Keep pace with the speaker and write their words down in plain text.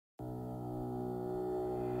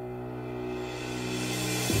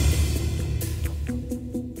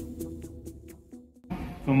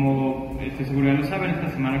Como seguro ya lo saben, esta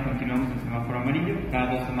semana continuamos el semáforo amarillo.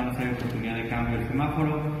 Cada 2 semanas hay oportunidad de cambio del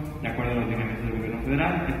semáforo, de acuerdo a los lineamientos del gobierno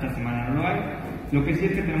federal. Esta semana no lo hay. Lo que sí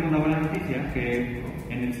es que tenemos la buena noticia, que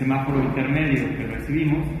en el semáforo intermedio que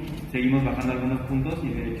recibimos, seguimos bajando algunos puntos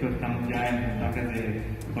y de hecho estamos ya en puntajes de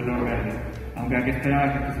color verde. Aunque hay que esperar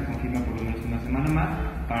a que esto se confirme por lo menos una semana más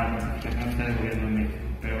para la notificación del gobierno de México.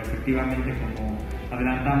 Pero efectivamente, como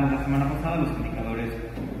adelantamos la semana pasada, los indicadores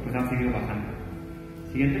pues han seguido bajando.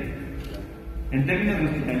 Siguiente. En términos de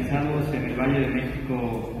hospitalizados en el Valle de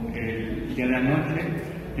México el día de anoche,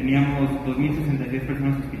 teníamos 2.066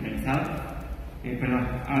 personas hospitalizadas,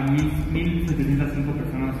 a 1.705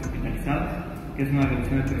 personas hospitalizadas, que es una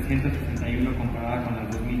reducción de 361 comparada con las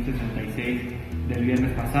 2.066 del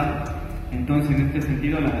viernes pasado. Entonces, en este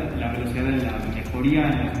sentido, la velocidad de la mejoría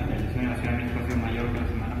en la hospitalización en la Ciudad de México ha sido mayor que la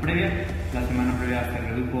semana previa. La semana previa se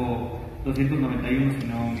redujo 291, si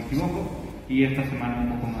no me equivoco, y esta semana un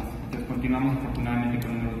poco más. Entonces continuamos afortunadamente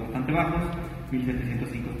con números bastante bajos,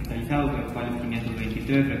 1.705 hospitalizados, de los cuales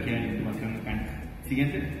 523 requieren intubación mecánica.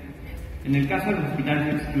 Siguiente. En el caso de los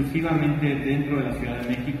hospitales exclusivamente dentro de la Ciudad de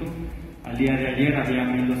México, al día de ayer había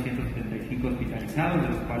 1.275 hospitalizados, de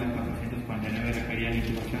los cuales 449 requerían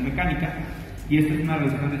intubación mecánica, y esto es una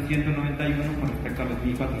reducción de 191 con respecto a los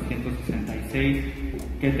 1.466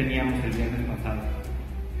 que teníamos el viernes pasado.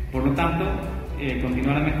 Por lo tanto,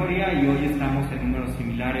 continúa la mejoría y hoy estamos en números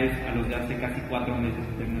similares a los de hace casi 4 meses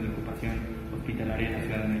en términos de ocupación hospitalaria en la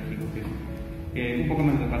Ciudad de México, que es un poco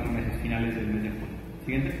menos de 4 meses, finales del mes de junio.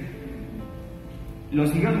 Siguiente.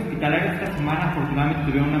 Los ingresos hospitalarios esta semana afortunadamente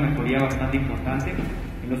tuvieron una mejoría bastante importante.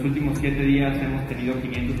 En los últimos 7 días hemos tenido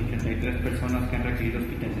 583 personas que han requerido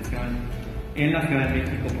hospitalización en la Ciudad de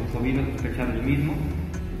México por COVID o sospecha del mismo.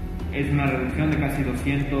 Es una reducción de casi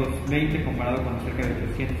 220 comparado con los cerca de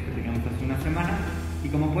 300 que teníamos hace una semana. Y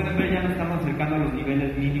como pueden ver, ya nos estamos acercando a los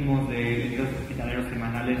niveles mínimos de ingresos hospitalarios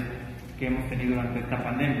semanales que hemos tenido durante esta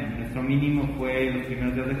pandemia. Nuestro mínimo fue en los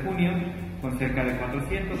primeros días de junio, con cerca de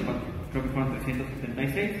 400, creo que fueron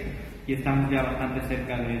 376, y estamos ya bastante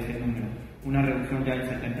cerca de ese número. Una reducción ya del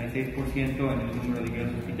 76% en el número de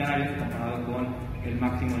ingresos hospitalarios comparado con el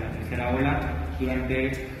máximo de la tercera ola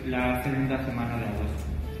durante la segunda semana de agosto.